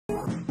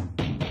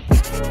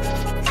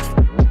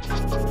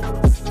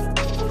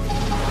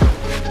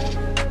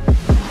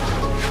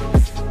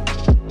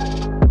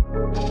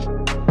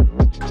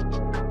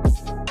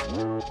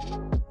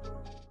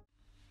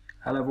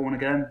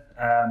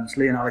It's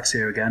Lee and Alex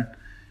here again.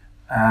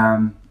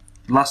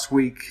 Last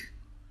week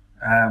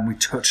we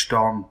touched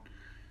on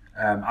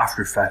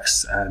After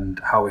Effects and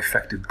how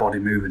effective body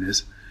moving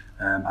is,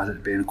 as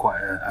it being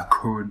quite a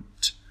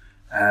current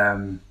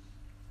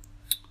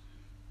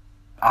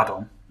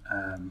add-on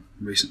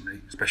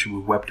recently, especially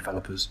with web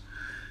developers.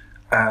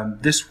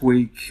 This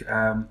week,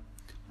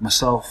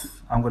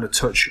 myself, I'm going to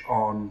touch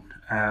on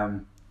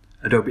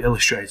Adobe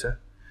Illustrator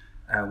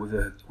with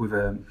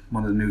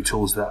one of the new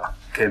tools that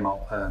came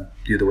out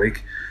the other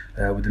week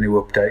with the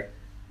new update,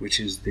 which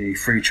is the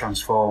free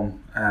transform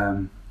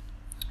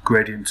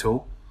gradient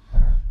tool.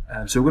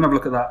 So we're going to have a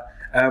look at that.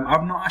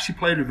 I've not actually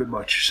played with it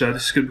much, so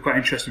this is going to be quite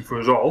interesting for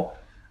us all.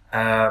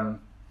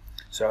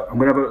 So I'm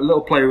going to have a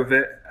little play with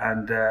it,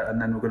 and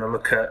then we're going to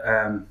look at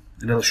an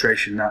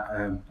illustration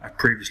that I've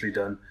previously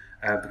done,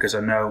 because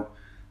I know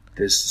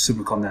there's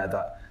something on there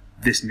that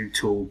this new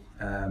tool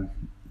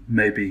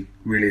may be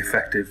really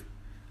effective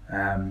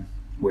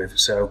with.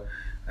 So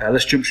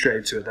let's jump straight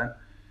into it then.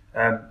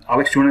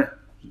 Alex, do you want to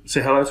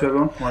say hello to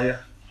everyone while you...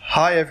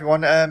 Hi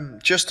everyone,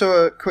 just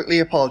to quickly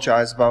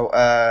apologise about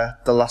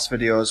the last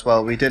video as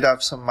well. We did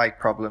have some mic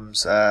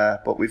problems,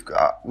 but we've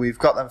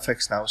got them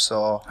fixed now,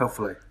 so...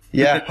 Hopefully.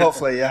 Yeah,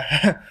 hopefully,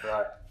 yeah.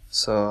 Right.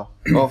 So,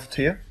 over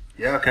to you.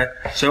 Yeah, okay.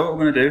 So what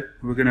we're going to do,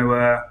 we're going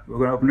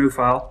to open a new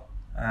file,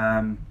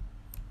 and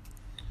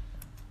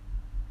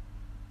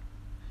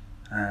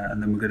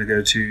then we're going to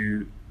go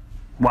to...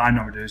 What I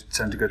normally do is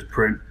tend to go to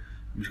print.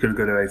 I'm just going to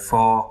go to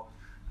A4,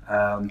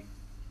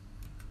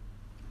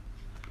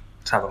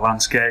 to have a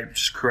landscape,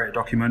 just create a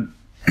document.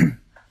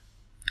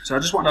 So I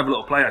just want to have a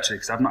little play actually,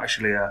 because I've not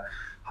actually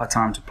had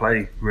time to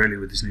play really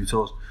with these new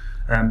tools.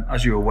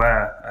 As you're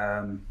aware,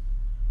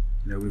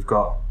 you know, we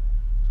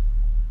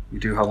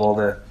do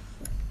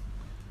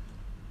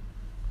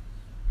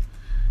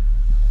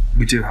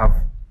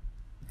have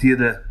the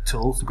other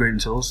tools, the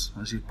grading tools,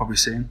 as you've probably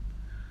seen.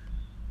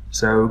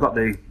 So we've got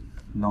the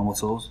normal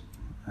tools.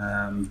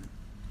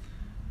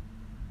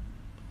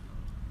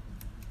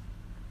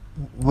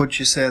 Would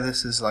you say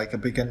this is like a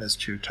beginner's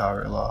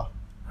tutorial, or?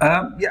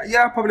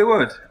 Yeah, I probably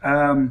would.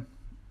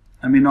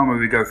 I mean, normally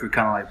we go through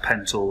kind of like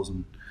pen tools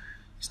and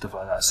stuff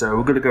like that. So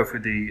we're going to go through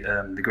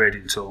the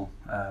gradient tool.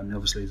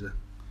 Obviously, you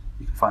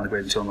can find the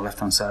gradient tool on the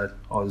left-hand side,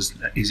 or there's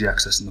easy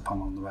access in the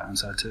panel on the right-hand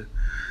side too.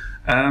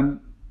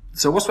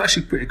 So what's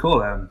actually pretty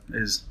cool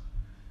is,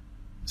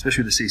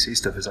 especially with the CC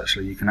stuff, is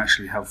actually you can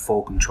actually have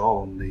full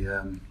control on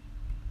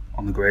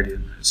the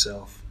gradient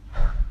itself.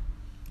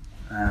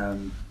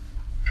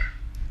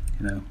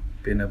 You know,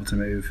 being able to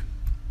move,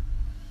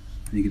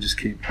 and you can just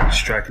keep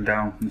striking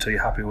down until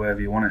you're happy wherever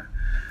you want it,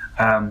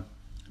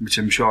 which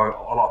I'm sure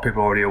a lot of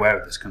people are already aware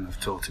of this kind of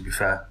tool, to be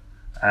fair.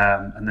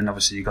 And then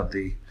obviously you got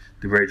the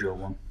radial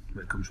one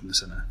that comes from the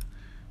center,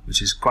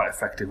 which is quite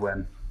effective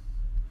when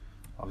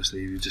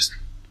obviously you just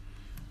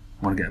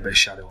want to get a bit of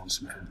shadow on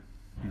something,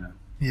 you know.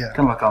 Yeah.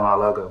 Kind of like on our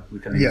logo, we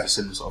kind of use a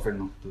similar sort of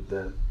thing,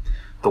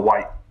 the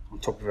white on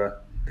top of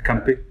the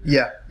canopy.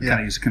 Yeah.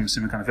 Kind of use a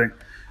similar kind of thing.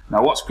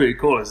 Now, what's pretty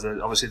cool is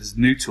that obviously there's a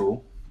new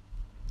tool,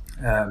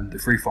 the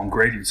Freeform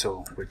gradient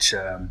tool, which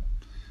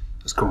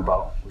has come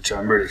about, which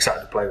I'm really excited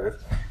to play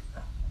with.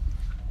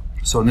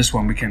 So in this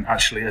one, we can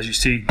actually, as you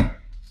see,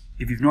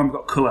 if you've normally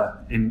got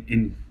colour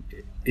in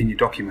your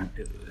document,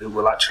 it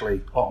will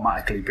actually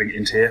automatically bring it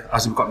into here.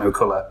 As we've got no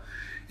colour,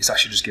 it's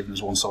actually just giving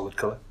us one solid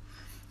colour.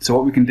 So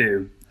what we can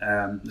do,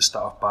 let's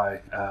start off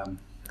by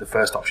the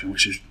first option,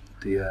 which is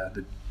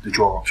the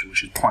draw option,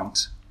 which is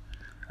points.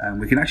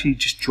 We can actually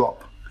just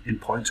drop in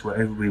points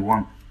wherever we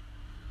want.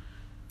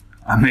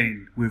 I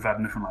mean, we've had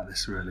nothing like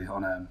this really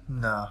on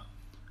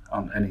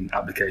any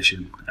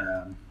application.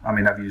 I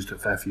mean, I've used a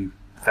fair few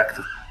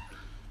effective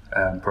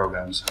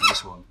programs, and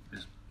this one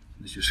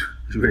is just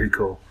really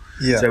cool.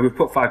 Yeah. So we've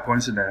put 5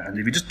 points in there, and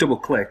if you just double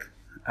click,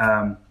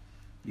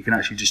 you can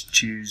actually just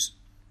choose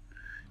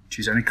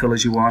any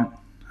colours you want.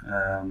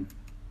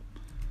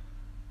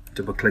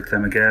 Double click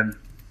them again.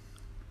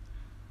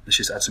 Let's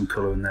just add some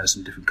colour in there,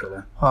 some different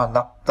colour. Oh, and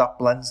that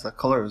blends the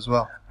colour as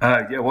well.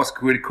 Yeah, what's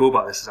really cool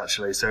about this is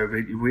actually, so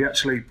if we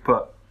actually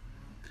put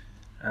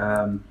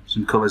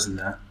some colours in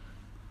there,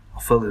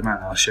 I'll fill them out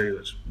and I'll show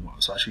you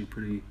what's actually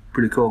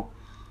pretty cool.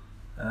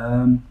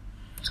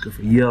 Let's go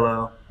for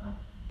yellow.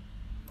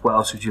 What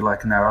else would you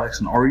like in there,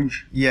 Alex? An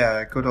orange?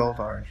 Yeah, good old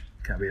orange.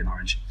 Can't be an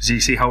orange. So you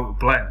see how it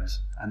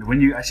blends, and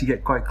when you actually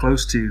get quite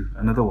close to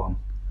another one,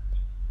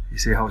 you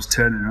see how it's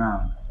turning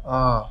around.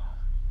 Oh.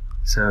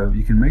 So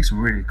you can make some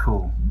really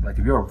cool, like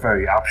if you're a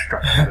very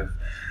abstract kind of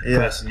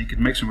person, you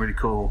can make some really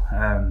cool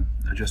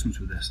adjustments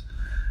with this.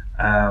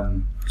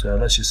 So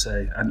let's just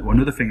say, and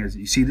another thing is,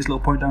 you see this little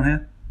point down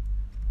here?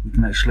 We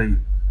can actually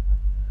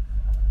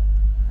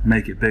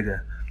make it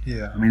bigger.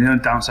 Yeah. I mean, the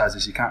only downside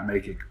is you can't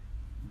make it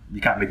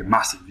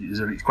massive.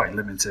 It's quite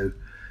limited to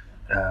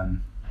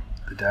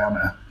the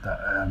diameter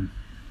that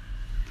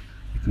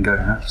you can go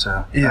now.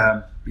 So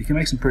you can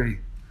make some pretty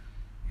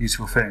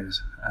useful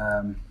things.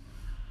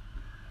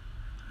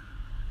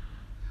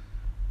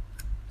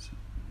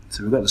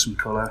 So we've got some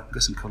colour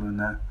in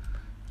there.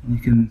 And you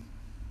can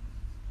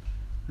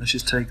let's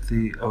just take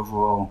the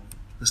overall,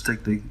 let's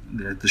take the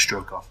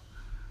stroke off.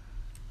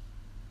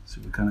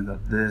 So we kind of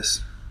got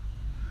this,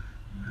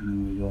 and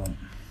then we got,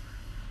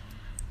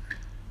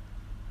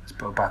 let's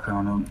put a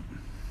background on.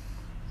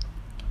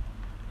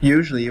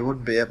 Usually you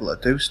wouldn't be able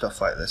to do stuff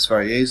like this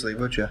very easily,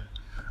 would you?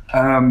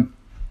 No.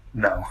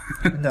 No.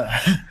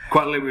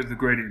 Quite limited with the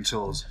gradient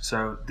tools.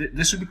 So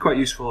this would be quite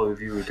useful if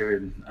you were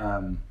doing,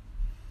 I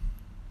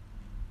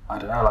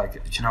don't know,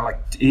 like, you know, like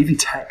even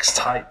text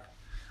type.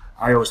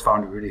 I always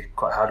found it really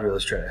quite hard with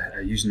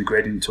Illustrator, using the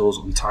gradient tools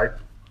on type.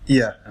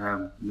 Yeah.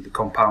 With the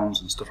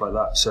compounds and stuff like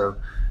that. So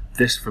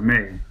this for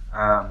me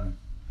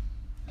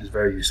is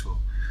very useful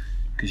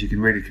because you can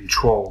really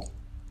control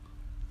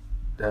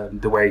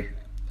the way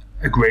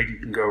a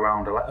gradient can go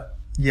around a letter.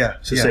 Yeah.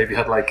 So say if you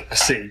had like a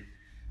C,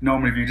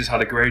 normally if you just had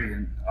a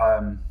gradient,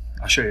 I'll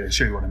show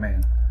you what I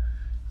mean.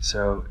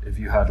 So if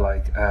you had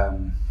like,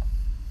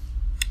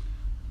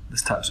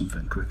 let's type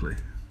something quickly.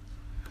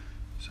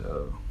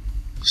 So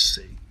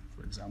C,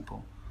 for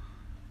example,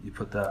 you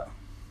put that.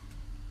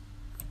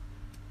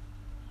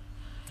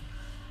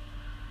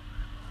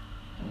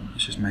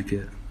 Let's just make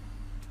it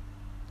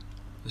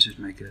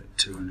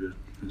 200,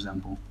 for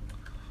example.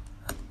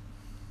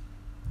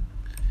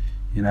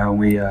 You know,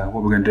 we what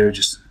we're going to do is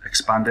just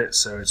expand it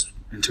so it's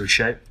into a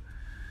shape.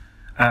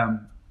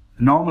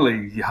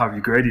 Normally you have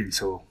your gradient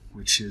tool,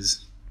 which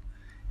is,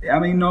 I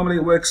mean, normally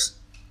it works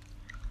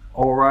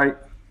all right.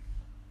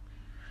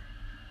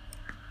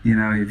 You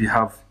know, if you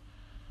have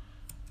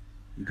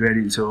your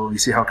gradient tool, you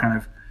see how kind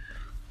of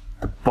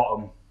the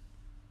bottom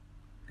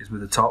is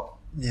with the top.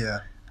 Yeah.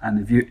 And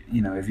if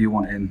you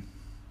want in,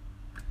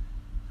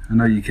 I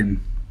know you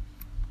can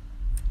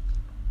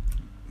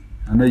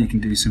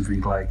do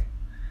something like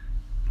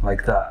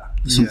that.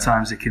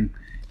 Sometimes it can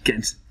get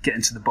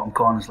into the bottom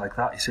corners like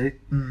that. You see,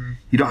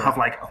 you don't have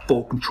like a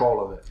full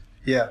control of it.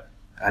 Yeah.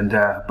 And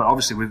but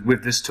obviously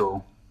with this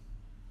tool,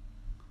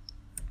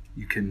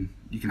 you can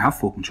have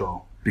full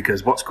control,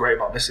 because what's great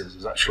about this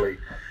is actually,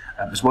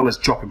 as well as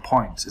dropping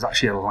points, it's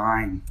actually a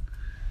line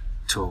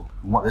tool.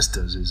 And what this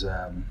does is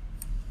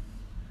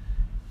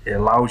it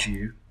allows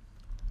you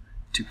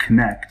to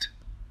connect.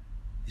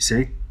 You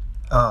see?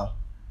 Oh.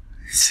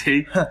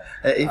 See?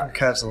 It even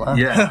curves the line.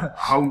 Yeah.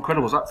 How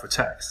incredible is that for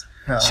text?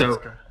 Oh,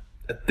 so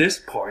at this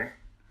point,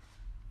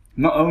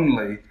 not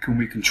only can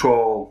we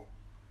control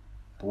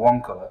the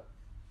one colour,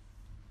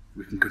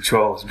 we can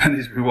control as many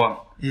as we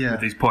want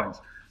with these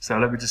points. So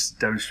let me just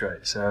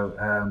demonstrate. So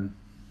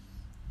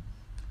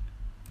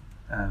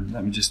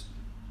let me just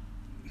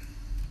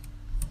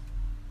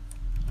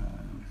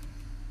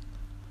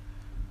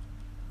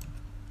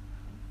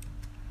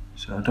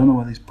so I don't know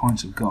where these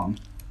points have gone,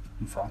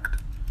 in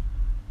fact.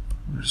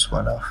 It just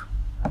went off.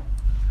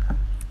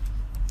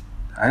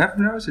 I have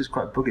noticed it's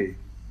quite buggy.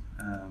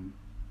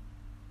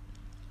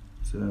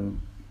 So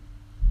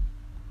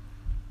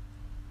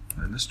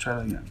let's try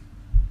that again.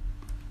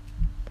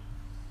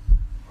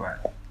 Right.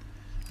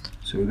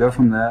 So we go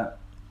from there,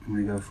 and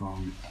we go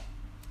from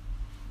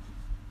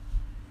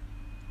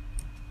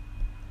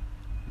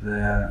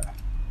there.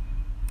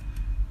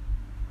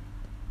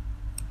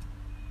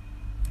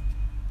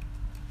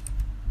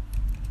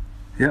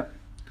 Yep.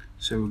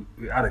 So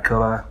we add a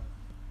colour,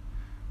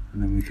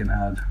 and then we can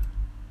add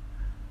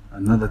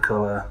another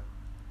colour.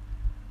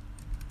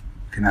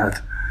 We can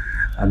add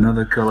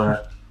another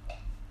colour.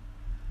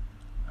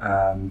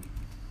 I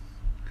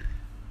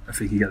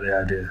think you get the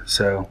idea.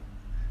 So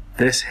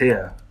this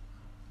here,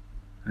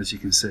 as you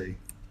can see,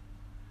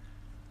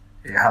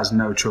 it has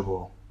no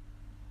trouble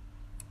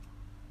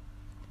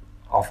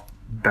of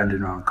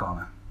bending around the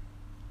corner.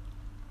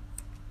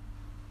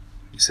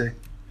 You see?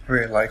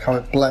 Really like how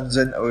it blends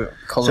into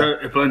colour. So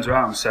it blends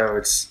around, so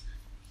it's,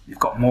 you've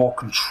got more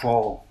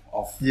control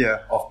of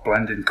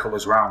blending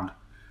colours around,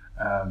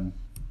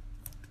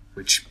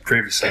 which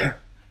previously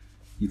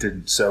you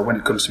didn't. So when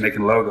it comes to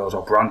making logos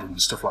or branding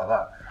and stuff like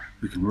that,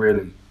 we can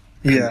really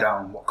pin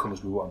down what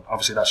colours we want.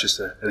 Obviously that's just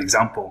an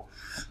example,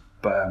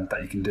 but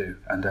that you can do,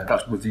 and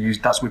that's with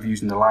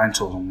using the line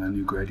tools on the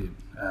new gradient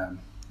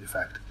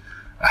effect.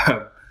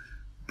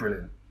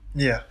 Brilliant.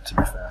 Yeah. To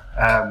be fair.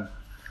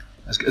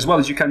 As well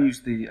as you can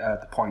use the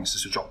points,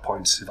 just to drop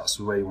points if that's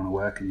the way you want to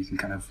work, and you can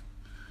kind of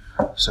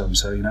so and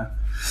so, you know.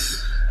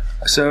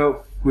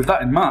 So with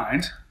that in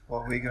mind, what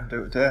are we going to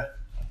do today?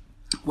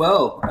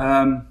 Well,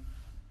 a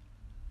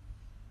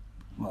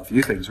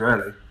few things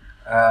really.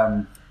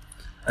 I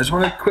just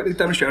want to quickly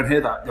demonstrate on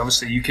here that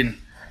obviously you can.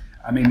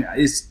 I mean,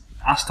 it's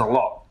asked a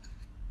lot.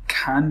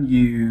 Can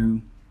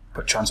you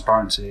put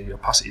transparency,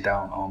 opacity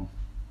down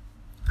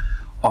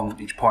on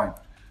each point?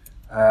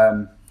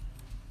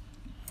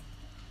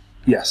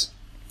 Yes,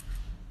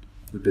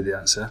 would be the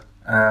answer.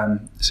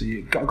 So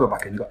you've got to go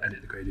back in, you've got to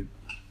edit the gradient.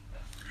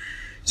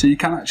 So you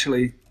can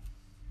actually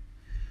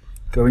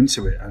go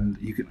into it, and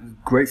you can. The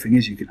great thing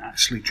is you can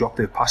actually drop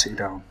the opacity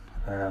down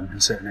in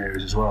certain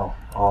areas as well,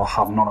 or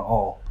have none at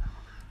all,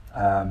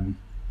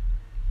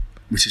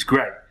 which is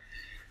great.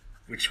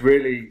 Which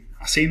really,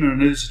 I've seen in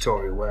another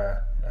tutorial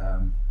where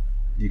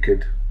you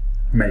could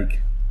make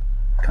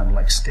kind of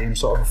like steam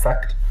sort of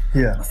effect.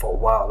 Yeah. I thought,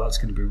 wow, that's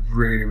going to be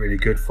really, really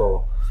good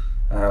for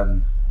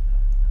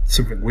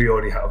something we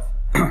already have.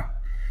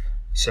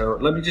 So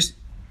let me just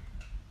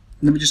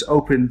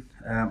open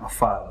a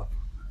file up.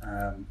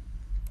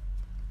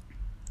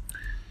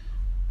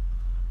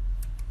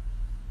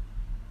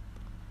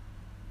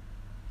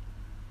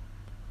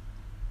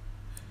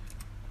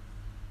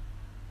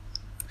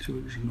 So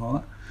we'll just ignore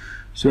that.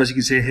 So as you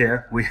can see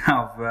here, we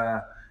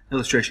have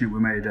illustration that we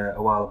made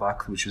a while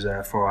back, which is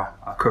for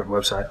our current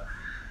website.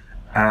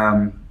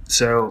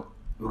 So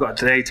we've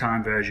got a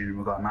daytime version and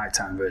we've got a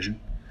nighttime version.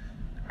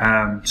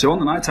 So on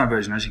the nighttime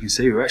version, as you can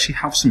see, we actually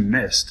have some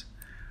mist.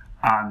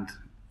 And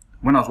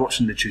when I was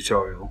watching the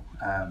tutorial,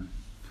 I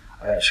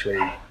actually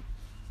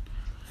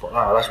thought,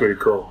 oh, that's really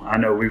cool. I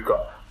know we've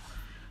got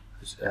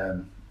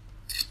an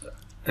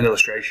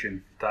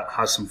illustration that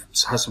has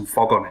some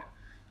fog on it.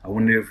 I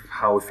wonder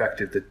how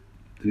effective the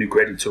new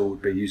gradient tool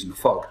would be using the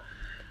fog.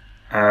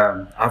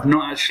 I've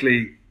not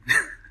actually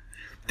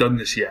done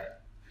this yet,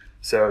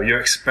 so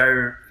you're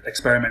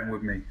experimenting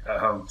with me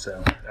at home.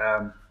 So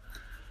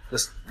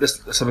let's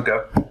have a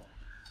go.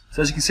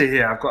 So as you can see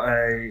here, I've got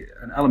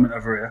an element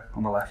over here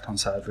on the left hand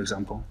side, for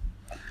example.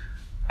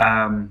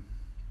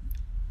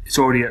 It's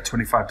already at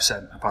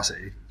 25%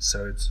 opacity,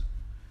 so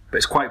but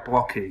it's quite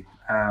blocky.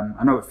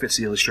 I know it fits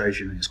the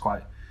illustration, and it's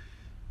quite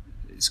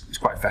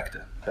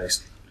vector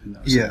based. In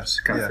that sense.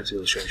 It kind of fits the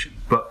illustration,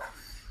 but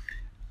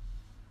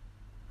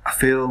I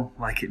feel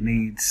like it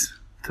needs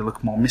to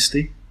look more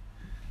misty.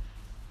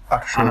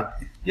 Actual,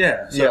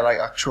 like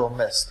actual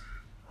mist.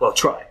 Well,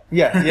 try.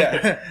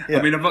 Yeah.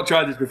 I mean, I've not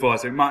tried this before,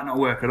 so it might not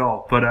work at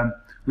all. But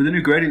with the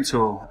new gradient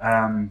tool,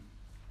 I've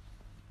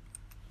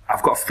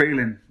got a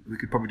feeling we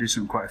could probably do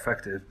something quite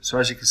effective. So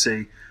as you can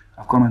see,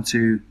 I've gone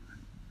into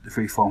the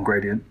freeform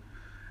gradient,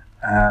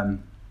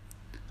 and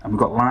we've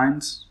got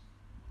lines.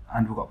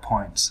 And we've got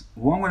points.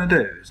 What I'm going to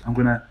do is I'm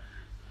going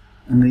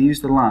to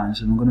use the lines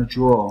and I'm going to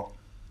draw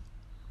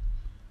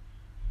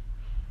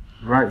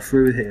right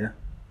through here.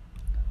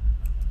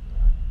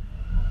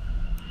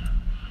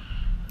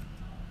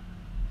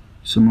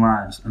 Some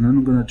lines, and then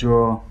I'm going to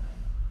draw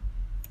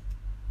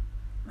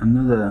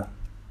another.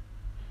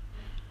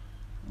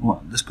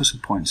 Let's put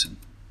some points in.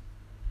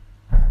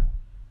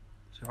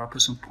 So if I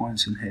put some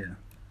points in here.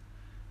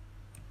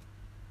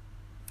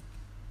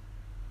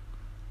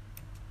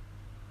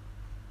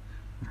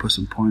 Put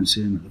some points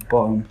in at the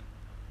bottom.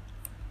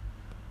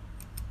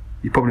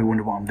 You probably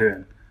wonder what I'm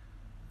doing.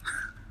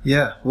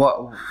 Yeah.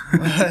 What?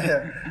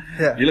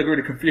 Yeah. You look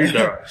really confused,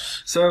 alright.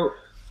 So,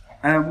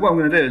 what I'm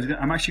going to do is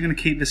I'm actually going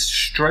to keep this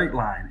straight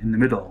line in the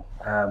middle,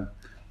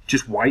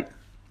 just white,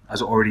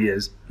 as it already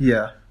is.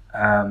 Yeah.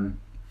 And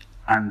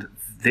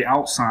the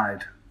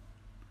outside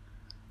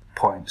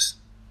points,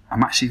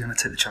 I'm actually going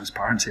to take the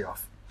transparency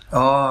off.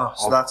 Oh,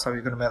 so that's how you're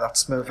going to make that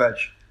smooth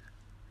edge.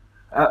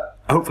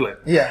 Hopefully.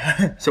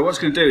 Yeah. So what it's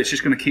going to do is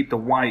just going to keep the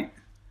white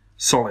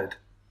solid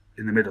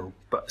in the middle,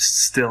 but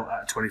still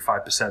at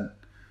 25%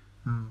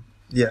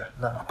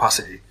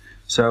 opacity.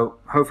 So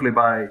hopefully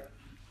by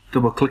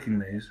double clicking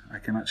these, I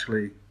can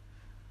actually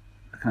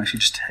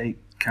just take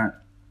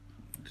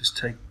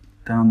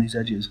down these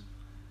edges.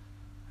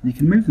 And you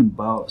can move them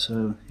about,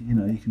 so you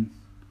can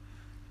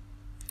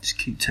just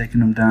keep taking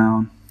them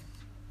down,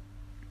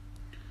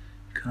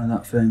 kind of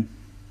that thing.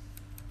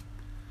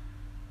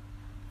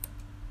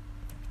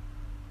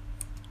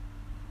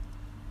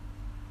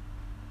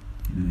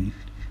 You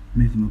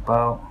move them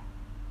about.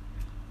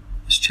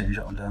 Let's change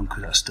that one down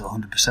because that's still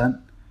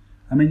 100%.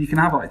 I mean, you can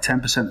have like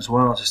 10% as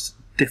well, just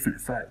different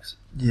effects.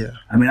 Yeah.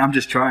 I mean, I'm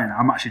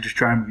actually just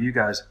trying with you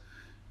guys.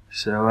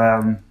 So,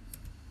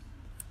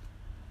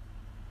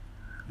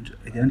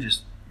 again,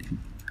 just you can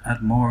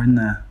add more in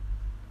there,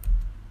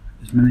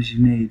 as many as you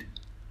need.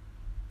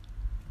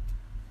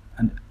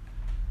 And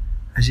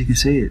as you can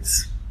see,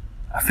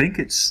 I think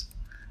it's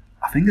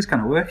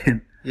kind of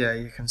working. Yeah,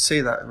 you can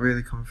see that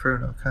really come through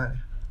now, can't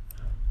you?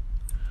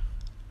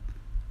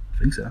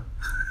 I think so.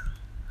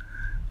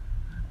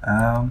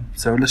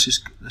 So let's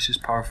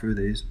just power through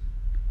these,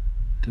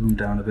 dim them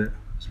down a bit.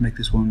 Let's make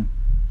this one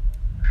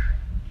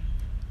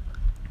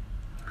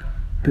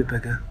a bit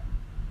bigger.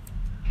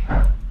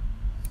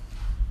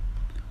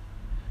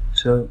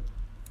 So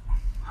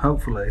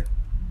hopefully,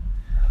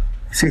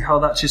 see how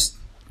that just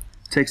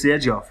takes the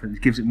edge off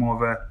and gives it more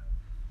of a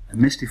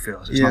misty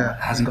feel. So it's not,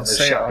 it hasn't got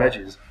those sharp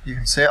edges. You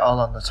can see it all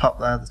on the top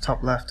there, the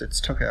top left. It's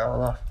took it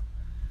all off.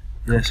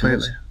 Yeah,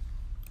 completely. so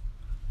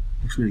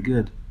looks really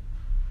good.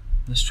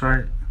 Let's try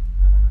it.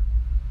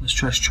 Let's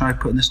try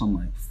putting this on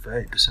like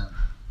 30%.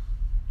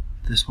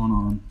 This one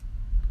on.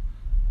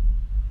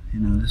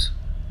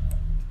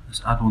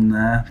 Let's add one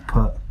there.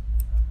 Put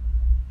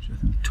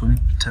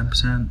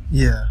 10%.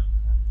 Yeah.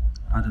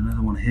 Add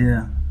another one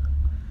here.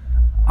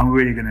 I'm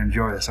really going to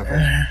enjoy this. I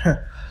think. I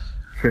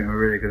think I'm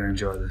really going to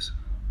enjoy this.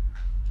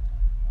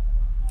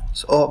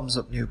 It opens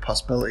up new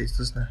possibilities,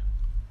 doesn't it?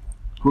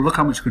 Well, look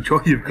how much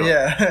control you've got.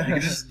 Yeah.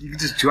 you can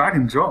just drag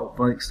and drop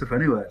like stuff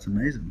anywhere. It's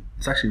amazing.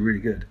 It's actually really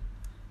good.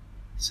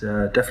 It's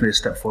definitely a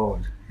step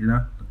forward.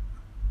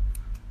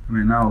 I I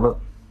mean, now look,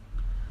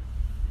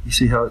 you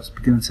see how it's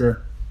beginning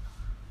to.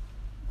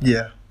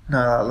 Yeah,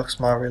 no, that looks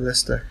more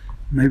realistic.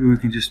 Maybe we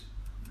can just,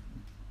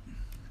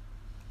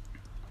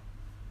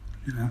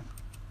 you know.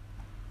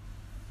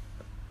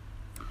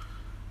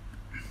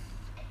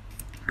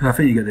 But I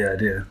think you get the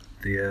idea.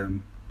 We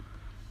can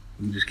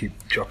just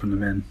keep dropping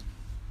them in,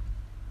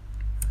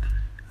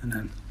 and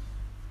then,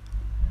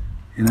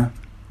 you know.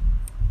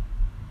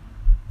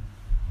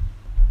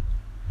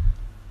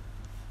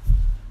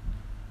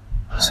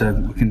 So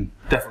we can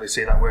definitely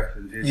see that work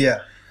in the future. Yeah,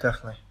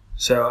 definitely.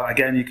 So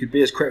again, you could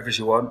be as creative as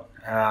you want.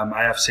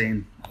 I have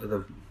seen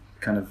other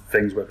kind of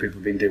things where people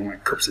have been doing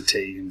like cups of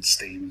tea and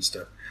steam and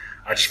stuff.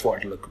 I just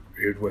thought it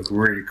would work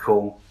really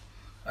cool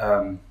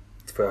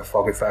for a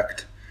fog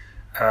effect.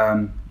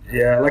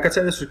 Yeah, like I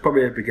said, this was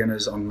probably a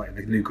beginners on like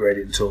the new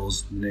gradient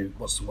tools, new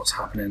what's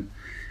happening.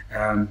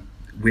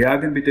 We are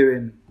going to be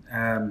doing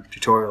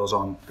tutorials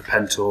on the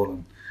pen tool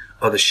and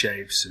other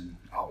shapes and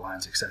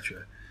outlines,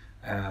 etc.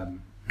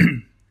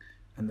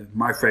 And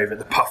my favourite,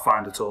 the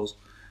Pathfinder tools.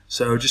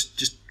 So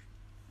just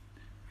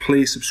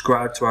please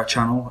subscribe to our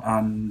channel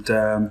and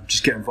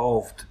just get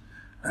involved.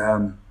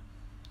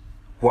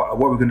 What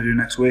we're going to do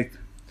next week?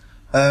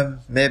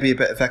 Maybe a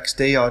bit of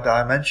XD or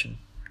dimension.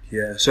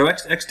 Yeah, so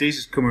XD's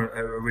has come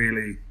a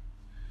really,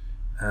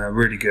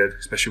 really good,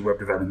 especially web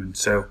development.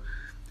 So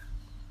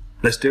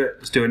let's do it.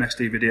 Let's do an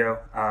XD video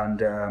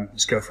and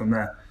let's go from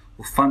there.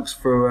 Well, thanks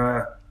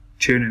for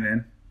tuning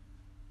in.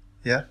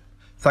 Yeah,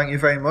 thank you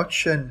very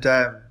much, and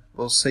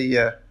we'll see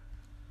you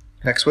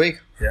next week.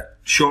 Yeah,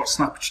 short,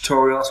 snap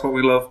tutorial, that's what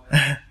we love.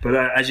 But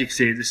as you can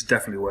see, this has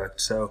definitely worked.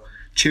 So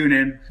tune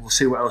in, we'll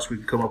see what else we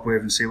can come up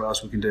with and see what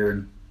else we can do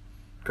and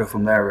go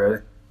from there, really.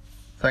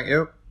 Thank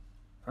you.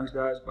 Thanks,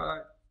 guys. Bye.